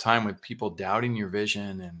a hard time with people doubting your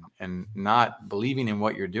vision and not believing in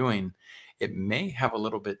what you're doing, it may have a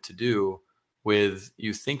little bit to do with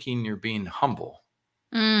you thinking you're being humble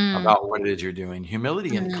Mm, about what it is you're doing.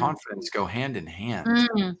 Humility and mm, confidence go hand in hand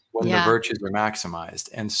when the yeah. virtues are maximized.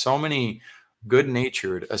 And so many good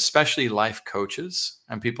natured, especially life coaches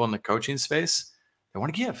and people in the coaching space, they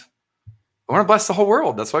want to give. They want to bless the whole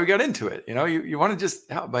world. That's why we got into it. You want to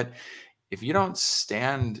just help, but if you don't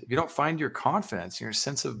find your confidence, your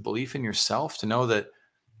sense of belief in yourself to know that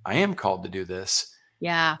I am called to do this,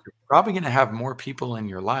 Yeah. you're probably going to have more people in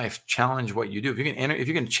your life challenge what you do. If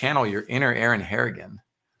you can channel your inner Erin Harrigan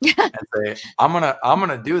and say, I'm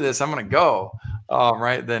gonna do this, I'm gonna go,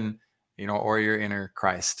 right? Then, or your inner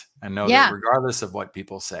Christ, and know that Yeah. regardless of what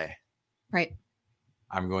people say, Right.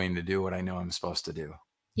 I'm going to do what I know I'm supposed to do.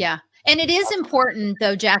 Yeah. And it is important,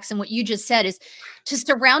 though, Jackson, what you just said is to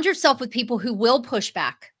surround yourself with people who will push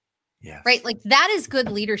back, right? Yes. Like that is good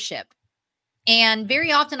leadership. And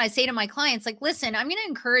very often I say to my clients, like, listen, I'm going to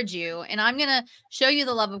encourage you and I'm going to show you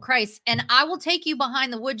the love of Christ and I will take you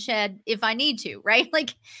behind the woodshed if I need to, right?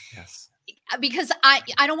 Like, Yes. because I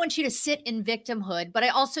don't want you to sit in victimhood, but I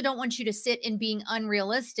also don't want you to sit in being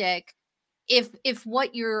unrealistic if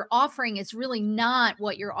what you're offering is really not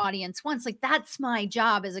what your audience wants. Like that's my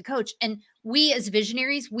job as a coach. And we as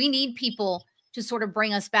visionaries, we need people to sort of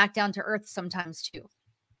bring us back down to earth sometimes too.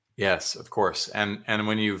 Yes, of course. And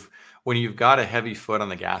when you've got a heavy foot on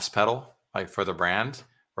the gas pedal, like for the brand,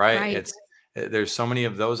 right? Right. There's so many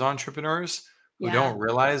of those entrepreneurs who Yeah. don't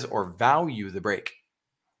realize or value the brake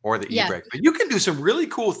or the Yes. e-brake. But you can do some really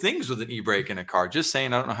cool things with an e-brake in a car. Just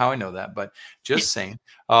saying, I don't know how I know that, but just saying.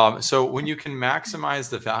 So when you can maximize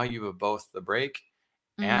the value of both the brake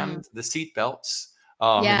Mm, and the seat belts,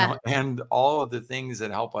 yeah. and all of the things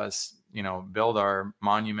that help us, build our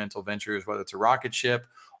monumental ventures, whether it's a rocket ship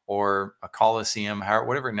or a coliseum,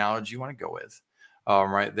 whatever analogy you want to go with,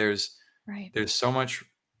 right? Right. There's so much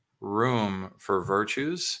room for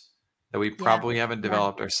virtues that we Yeah. probably haven't Yeah.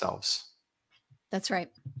 developed ourselves. That's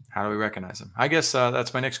right. How do we recognize them? I guess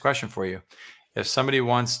that's my next question for you. If somebody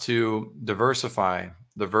wants to diversify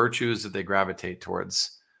the virtues that they gravitate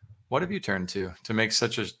towards, what have you turned to make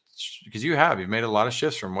because you've made a lot of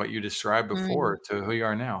shifts from what you described Mm. before to who you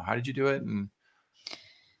are now. How did you do it? And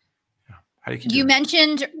how do you keep You doing it?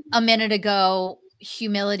 mentioned a minute ago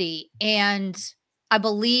humility, and I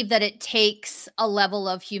believe that it takes a level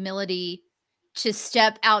of humility to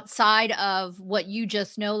step outside of what you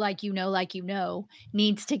just know,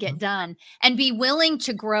 needs to get Mhm. done and be willing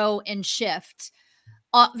to grow and shift.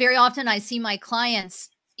 Very often I see my clients,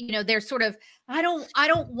 they're sort of, I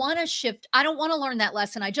don't want to shift. I don't want to learn that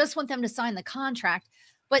lesson. I just want them to sign the contract.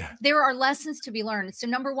 But Yeah. there are lessons to be learned. So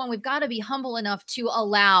number one, we've got to be humble enough to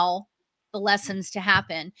allow the lessons to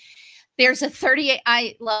happen. There's a 38,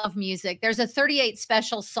 I love music. There's a 38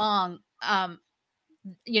 special song. And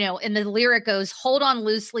the lyric goes, hold on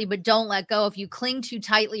loosely, but don't let go. If you cling too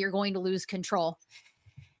tightly, you're going to lose control.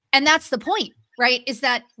 And that's the point, right? Is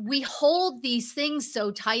that we hold these things so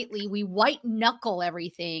tightly, we white knuckle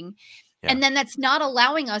everything. Yeah. And then that's not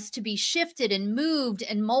allowing us to be shifted and moved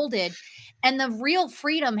and molded. And the real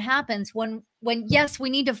freedom happens when yes, we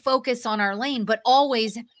need to focus on our lane, but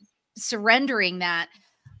always surrendering that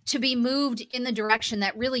to be moved in the direction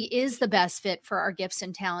that really is the best fit for our gifts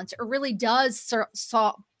and talents, or really does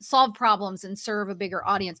solve problems and serve a bigger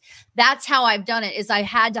audience. That's how I've done it. Is I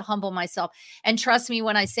had to humble myself. And trust me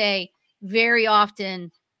when I say, very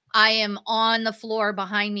often I am on the floor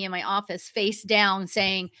behind me in my office, face down,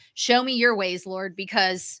 saying, show me your ways, Lord,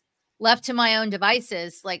 because left to my own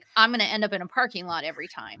devices, like I'm going to end up in a parking lot every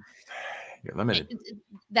time. You're limited.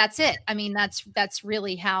 That's it. I mean, that's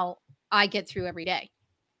really how I get through every day.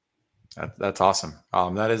 That's awesome.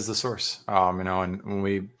 That is the source. And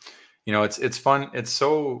when it's fun. It's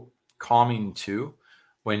so calming too,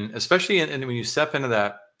 especially and when you step into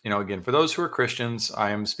that, again, for those who are Christians, I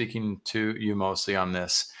am speaking to you mostly on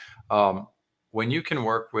this. When you can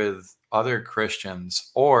work with other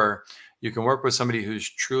Christians, or you can work with somebody who's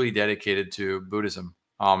truly dedicated to Buddhism,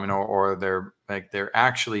 or they're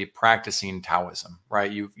actually practicing Taoism,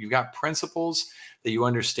 right? You've got principles that you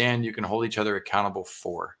understand you can hold each other accountable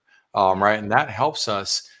for. Yeah. Right. And that helps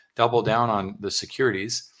us double down on the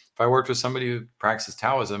securities. If I worked with somebody who practices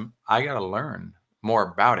Taoism, I got to learn more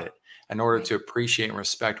about it. in order Right. to appreciate and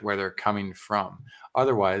respect where they're coming from.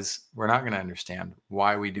 Otherwise, we're not going to understand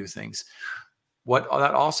why we do things. What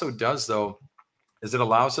that also does, though, is it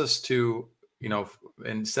allows us to,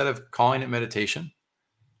 instead of calling it meditation,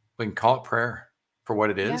 we can call it prayer for what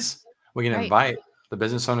it Yeah. is. We can Right. invite the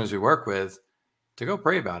business owners we work with to go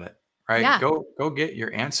pray about it, right? Yeah. Go get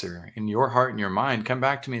your answer in your heart and your mind. Come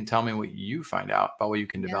back to me and tell me what you find out about what you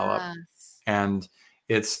can develop. Yes. And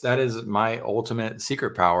that is my ultimate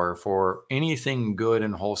secret power for anything good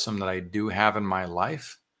and wholesome that I do have in my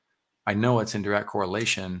life. I know it's in direct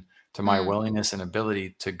correlation to my Mm. willingness and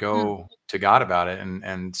ability to Mm. go to God about it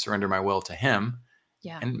and surrender my will to Him.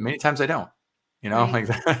 Yeah. And many times I don't, Right. like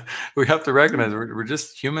that. We have to recognize we're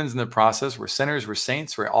just humans in the process. We're sinners, we're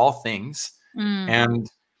saints, we're all things. Mm. And,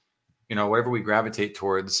 whatever we gravitate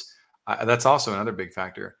towards, that's also another big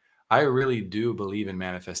factor. I really do believe in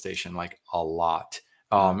manifestation, like a lot.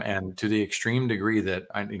 Mm. And to the extreme degree that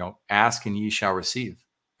ask and ye shall receive.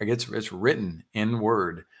 Like it's written in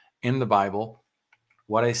word in the Bible.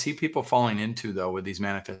 What I see people falling into, though, with these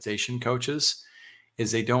manifestation coaches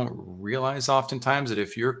is they don't realize oftentimes that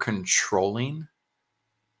if you're controlling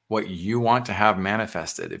what you want to have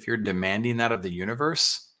manifested, if you're demanding that of the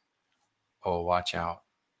universe, oh, watch out.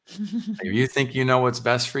 If you think you know what's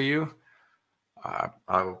best for you,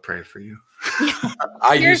 I will pray for you. Yeah.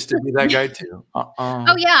 I Here's used to be that guy too.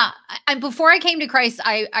 Oh yeah. Before I came to Christ,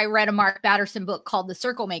 I read a Mark Batterson book called The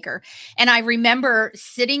Circle Maker. And I remember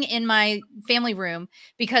sitting in my family room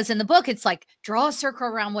because in the book it's like draw a circle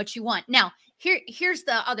around what you want. Now, here's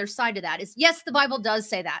the other side of that is yes, the Bible does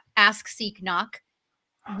say that. Ask, seek, knock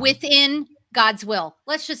within God's will.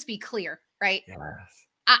 Let's just be clear, right? Yes.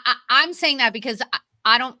 I'm saying that because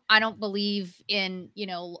I don't believe in,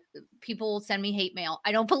 people send me hate mail.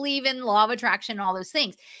 I don't believe in law of attraction, all those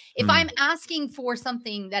things. If Hmm. I'm asking for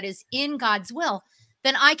something that is in God's will,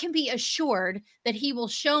 then I can be assured that he will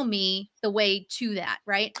show me the way to that,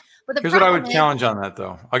 right? But the Here's what I problem would is, challenge on that,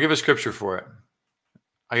 though. I'll give a scripture for it.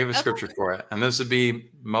 okay, And this would be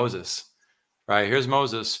Moses, right? Here's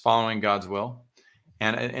Moses following God's will.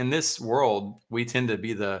 And in this world, we tend to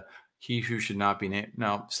be the he who should not be named.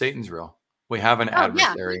 No, Satan's real. We have an oh yeah,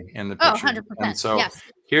 adversary in the oh, picture. And 100%. so Yes.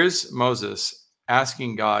 here's Moses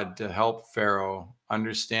asking God to help Pharaoh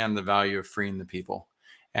understand the value of freeing the people.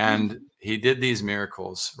 Mm, And he did these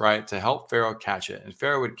miracles, right, to help Pharaoh catch it. And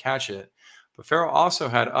Pharaoh would catch it. But Pharaoh also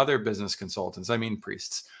had other business consultants, I mean,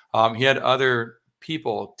 priests. He had other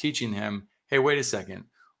people teaching him, hey, wait a second,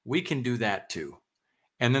 we can do that too.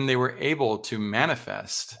 And then they were able to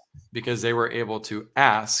manifest because they were able to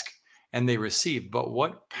ask and they received. But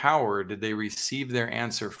what power did they receive their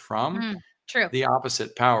answer from? mm, true. The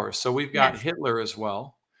opposite power. So we've got Yes. Hitler as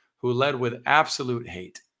well, who led with absolute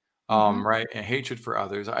hate, Hmm. right? And hatred for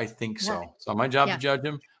others. I think Yeah. so. It's not my job to Yes. judge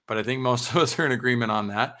him, but I think most of us are in agreement on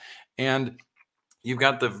that. And you've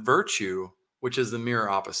got the virtue, which is the mirror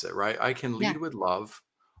opposite, right? I can Yeah. lead with love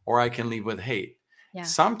or I can lead with hate. Yeah.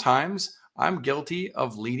 Sometimes I'm guilty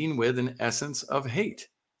of leading with an essence of hate.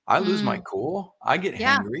 I lose my Mm, cool. I get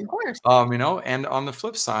yeah. hangry. Of course. And on the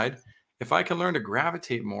flip side, if I can learn to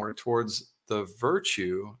gravitate more towards the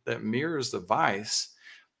virtue that mirrors the vice,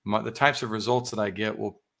 the types of results that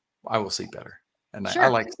I will sleep better. And I Sure.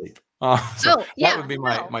 like sleep. So Oh that yeah. would be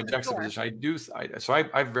my No, my for sure. juxtaposition.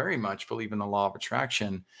 I very much believe in the law of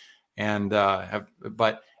attraction, and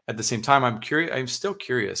but at the same time, I'm still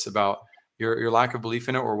curious about your lack of belief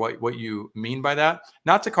in it, or what you mean by that.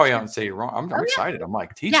 Not to call you out Sure. and say you're wrong. I'm Oh yeah. excited. I'm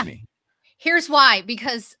like, teach Yeah. me. Here's why,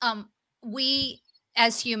 because we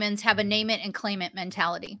as humans have a name it and claim it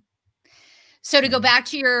mentality. So to go Mhm. back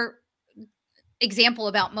to your example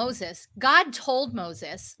about Moses, God told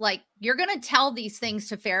Moses, like, you're going to tell these things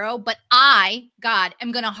to Pharaoh, but I, God,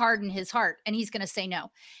 am going to harden his heart and he's going to say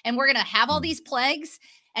no. And we're going to have all Mm. these plagues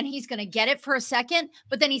and he's going to get it for a second,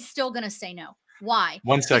 but then he's still going to say no. Why?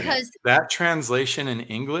 1 second. Because, That translation in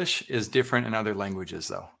English is different in other languages,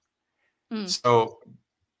 though. mm, So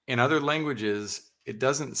in other languages, it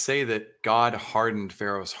doesn't say that God hardened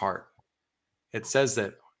Pharaoh's heart. It says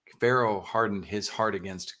that Pharaoh hardened his heart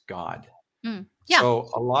against God. yeah, So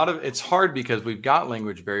a lot of it's hard because we've got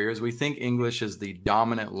language barriers. We think English is the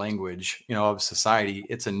dominant language, of society.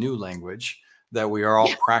 It's a new language that we are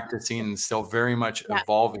yeah, all practicing and still very much yeah,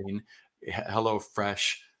 evolving. Hello,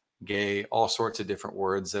 fresh, gay, all sorts of different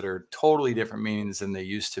words that are totally different meanings than they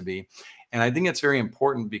used to be. And I think it's very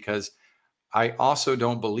important because I also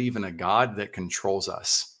don't believe in a God that controls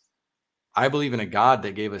us. I believe in a God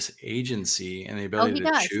that gave us agency and the oh, ability he to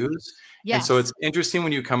does. choose. And so Yes. it's interesting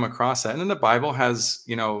when you come across that. And then the Bible has,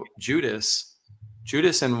 Judas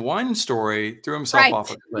in one story threw himself Right.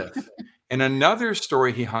 off a cliff. In another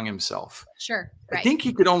story, he hung himself. Sure. I Right. think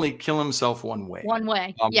he could only kill himself one way. One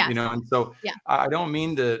way. Yes. And so Yeah. I don't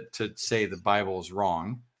mean to say the Bible is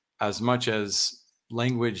wrong as much as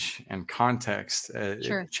language and context.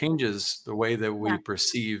 Sure. It changes the way that we Yeah.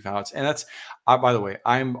 perceive how it's, and that's, by the way,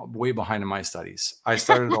 I'm way behind in my studies. I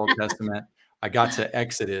started Old Testament. I got to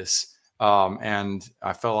Exodus, and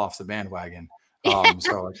I fell off the bandwagon.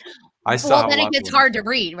 So I still Well, have a then it lot to gets learn. hard to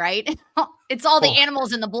read, right? It's all the Oh,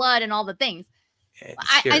 animals and the blood and all the things. it's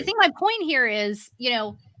I scary. think my point here is,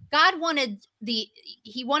 God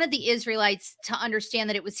he wanted the Israelites to understand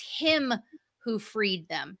that it was him who freed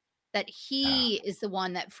them, that Yeah. he is the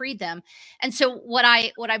one that freed them. And so what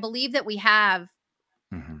I believe that we have,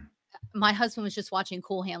 Mhm. my husband was just watching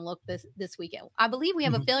Cool Hand Look this weekend. I believe we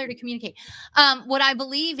have a Mhm. failure to communicate. What I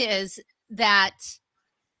believe is that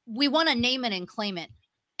we want to name it and claim it.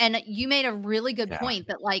 And you made a really good Yeah. point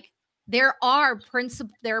that, like, there are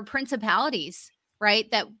principalities, right?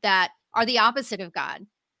 That are the opposite of God.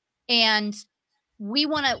 And we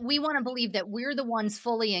want to believe that we're the ones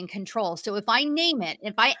fully in control. So if I name it,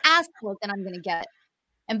 if I ask for it, then I'm going to get it.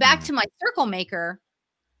 And back Mm. to my circle maker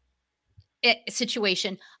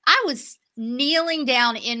situation, I was kneeling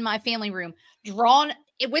down in my family room, drawn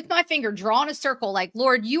with my finger, drawing a circle, like,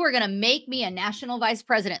 Lord, you are going to make me a national vice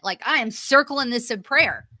president. Like, I am circling this in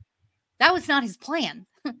prayer. That was not his plan.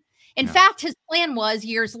 In No. fact, his plan was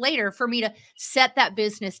years later for me to set that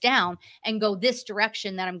business down and go this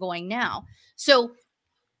direction that I'm going now. So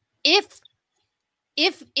if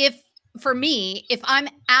if for me, if I'm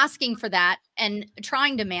asking for that and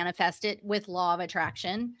trying to manifest it with law of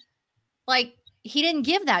attraction, like, he didn't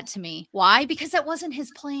give that to me. Why? Because that wasn't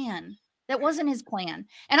his plan. That wasn't his plan.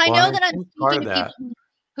 And I Well, know I that I'm think part speaking of to that, people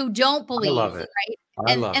who don't I love believe, it. right?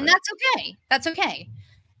 I love And it. that's okay. That's okay.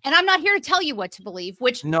 And I'm not here to tell you what to believe,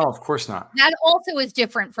 which No, of course not. that also is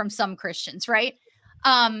different from some Christians, right?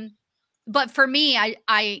 Um, but for me,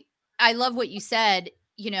 I love what you said,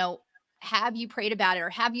 have you prayed about it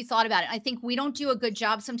or have you thought about it? I think we don't do a good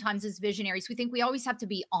job sometimes as visionaries. We think we always have to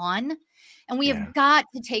be on, and we Yeah. have got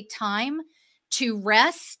to take time to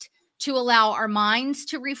rest, to allow our minds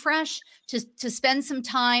to refresh, to spend some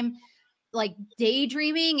time like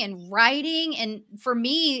daydreaming and writing. And for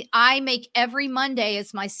me, I make every Monday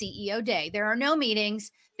as my CEO day. There are no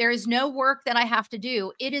meetings, there is no work that I have to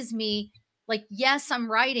do. It is me, like, yes, I'm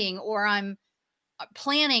writing or I'm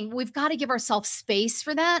planning. We've got to give ourselves space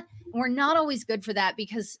for that. And we're not always good for that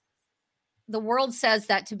because the world says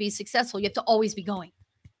that to be successful, you have to always be going.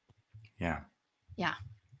 Yeah. Yeah.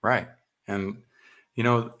 Right. And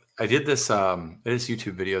I did this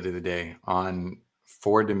YouTube video the other day on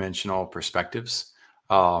 4-dimensional perspectives.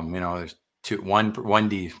 There's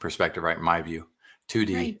 1D perspective, right? My view,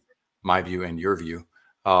 2D, Right. my view and your view,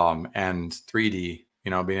 and 3D,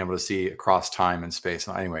 being able to see across time and space.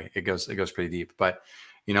 Anyway, it goes pretty deep. But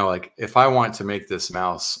like if I want to make this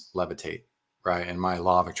mouse levitate, right, and my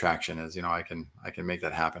law of attraction is, I can make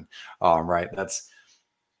that happen. Right. That's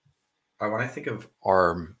when I think of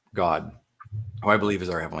our God, who I believe is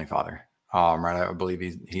our Heavenly Father. Right. I believe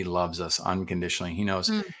he loves us unconditionally. He knows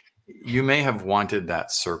Mm. you may have wanted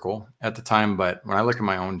that circle at the time, but when I look at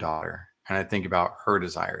my own daughter and I think about her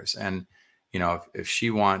desires, and if she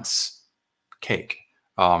wants cake,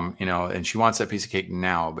 and she wants that piece of cake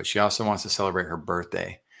now, but she also wants to celebrate her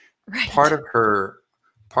birthday. Part Right. of her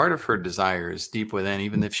part of her desires deep within,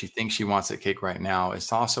 even if she thinks she wants that cake right now, is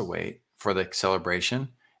to also wait for the celebration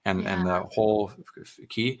Yeah. and the whole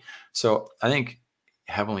key. So I think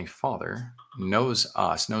Heavenly Father knows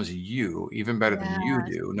us, knows you even better than you Yes.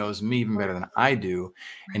 do, knows me even better Totally. than I do.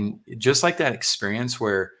 Right. And just like that experience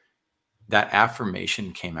where that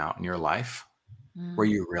affirmation came out in your life, where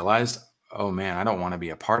Mm. you realized, oh man, I don't want to be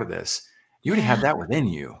a part of this. You already had Yeah. that within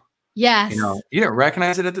you. Yes. You didn't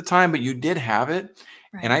recognize it at the time, but you did have it.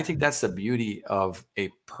 And Right. I think that's the beauty of a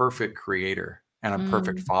perfect creator and a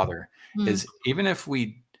perfect Mm. father Mm. is even if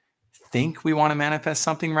we think we want to manifest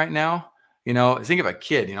something right now, think of a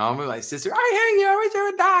kid, I'm with my sister, I hate you, I wish I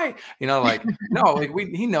would die. Like, no, like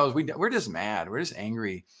he knows we're just mad. We're just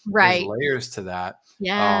angry. There's Right. layers to that.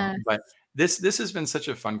 Yes. But this has been such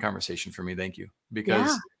a fun conversation for me. Thank you. Yeah.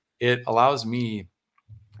 Because it allows me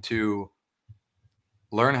to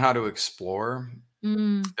learn how to explore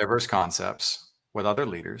Mm. diverse concepts with other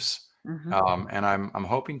leaders. Mhm. And I'm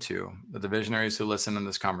hoping to that the visionaries who listen in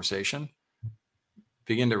this conversation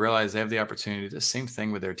begin to realize they have the opportunity to do the same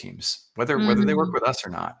thing with their teams, whether they work Mhm. with us or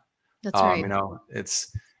not. That's right.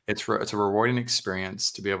 It's a rewarding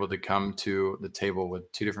experience to be able to come to the table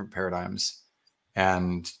with two different paradigms,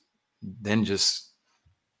 and then just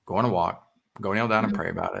go on a walk, go kneel down and Mhm. pray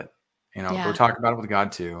about it, Go Yeah. talk about it with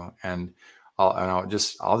God too. And I'll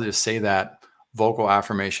just say that vocal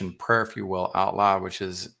affirmation prayer, if you will, out loud, which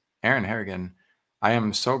is, Erin Harrigan, I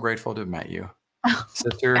am so grateful to have met you, Back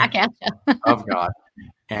sister at you. of God.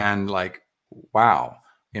 And like, wow,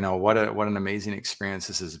 what an amazing experience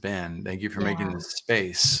this has been. Thank you for making Yeah. this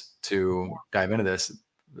space to dive into this.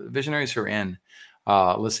 Visionaries who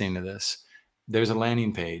are listening to this, there's a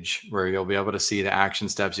landing page where you'll be able to see the action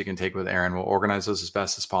steps you can take with Erin. We'll organize those as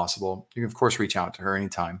best as possible. You can, of course, reach out to her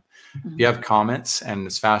anytime. If you have comments and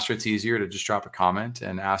it's faster, it's easier to just drop a comment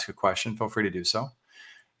and ask a question, feel free to do so.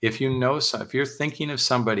 If you're thinking of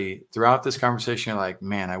somebody throughout this conversation, you're like,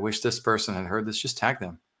 man, I wish this person had heard this, just tag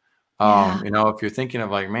them. Yeah. If you're thinking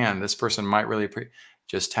of like, man, this person might really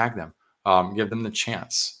just tag them. Give them the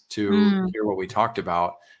chance to Mm. hear what we talked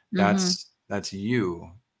about. Mhm. That's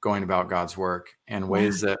you going about God's work in Yeah.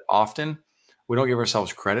 ways that often we don't give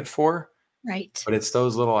ourselves credit for, Right. but it's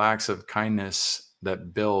those little acts of kindness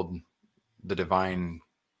that build the divine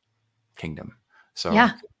kingdom. So,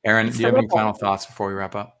 Yeah. Erin, It's do you the have any ripple. final thoughts before we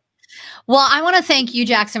wrap up? Well, I want to thank you,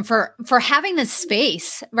 Jackson, for having this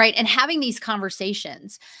space, right? And having these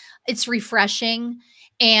conversations. It's refreshing.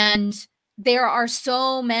 And there are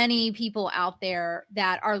so many people out there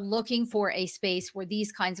that are looking for a space where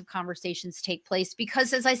these kinds of conversations take place.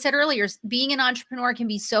 Because as I said earlier, being an entrepreneur can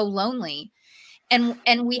be so lonely.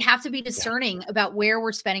 And we have to be discerning about where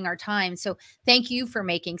we're spending our time. So thank you for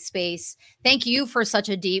making space. Thank you for such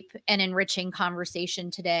a deep and enriching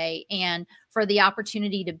conversation today, and for the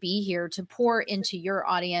opportunity to be here to pour into your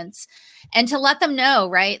audience and to let them know,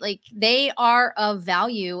 right? Like, they are of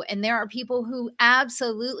value, and there are people who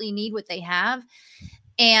absolutely need what they have,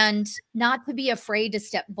 and not to be afraid to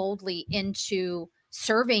step boldly into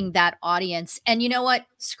serving that audience. And you know what?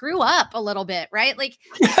 Screw up a little bit, right? Like,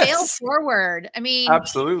 fail Yes, forward. I mean,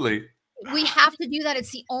 absolutely. we have to do that.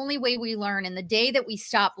 It's the only way we learn. And the day that we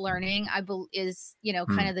stop learning, I believe, is,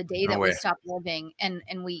 kind of the day No that we way. stop living. And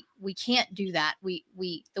we can't do that.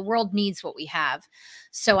 The world needs what we have.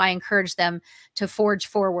 So I encourage them to forge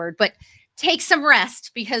forward, but take some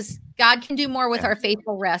rest, because God can do more with Yeah. our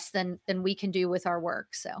faithful rest than we can do with our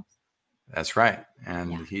work. So That's right.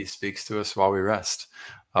 And yeah, he speaks to us while we rest.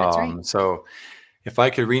 that's right. So if I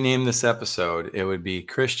could rename this episode, it would be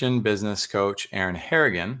Christian Business Coach Erin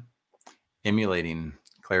Harrigan, emulating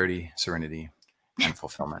clarity, serenity, and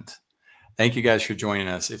fulfillment. Thank you guys for joining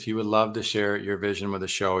us. If you would love to share your vision with the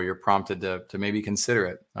show, you're prompted to maybe consider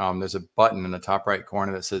it. There's a button in the top right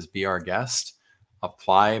corner that says Be Our Guest.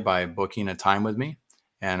 Apply by booking a time with me.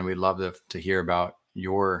 And we'd love to hear about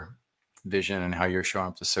your vision and how you're showing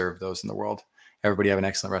up to serve those in the world. Everybody have an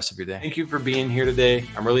excellent rest of your day. Thank you for being here today.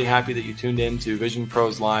 I'm really happy that you tuned in to Vision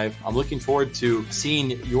Pros Live. I'm looking forward to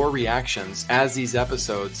seeing your reactions as these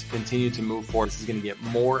episodes continue to move forward. This is going to get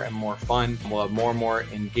more and more fun. We'll have more and more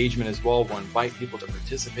engagement as well. We'll invite people to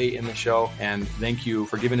participate in the show. And thank you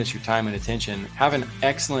for giving us your time and attention. Have an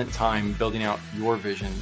excellent time building out your vision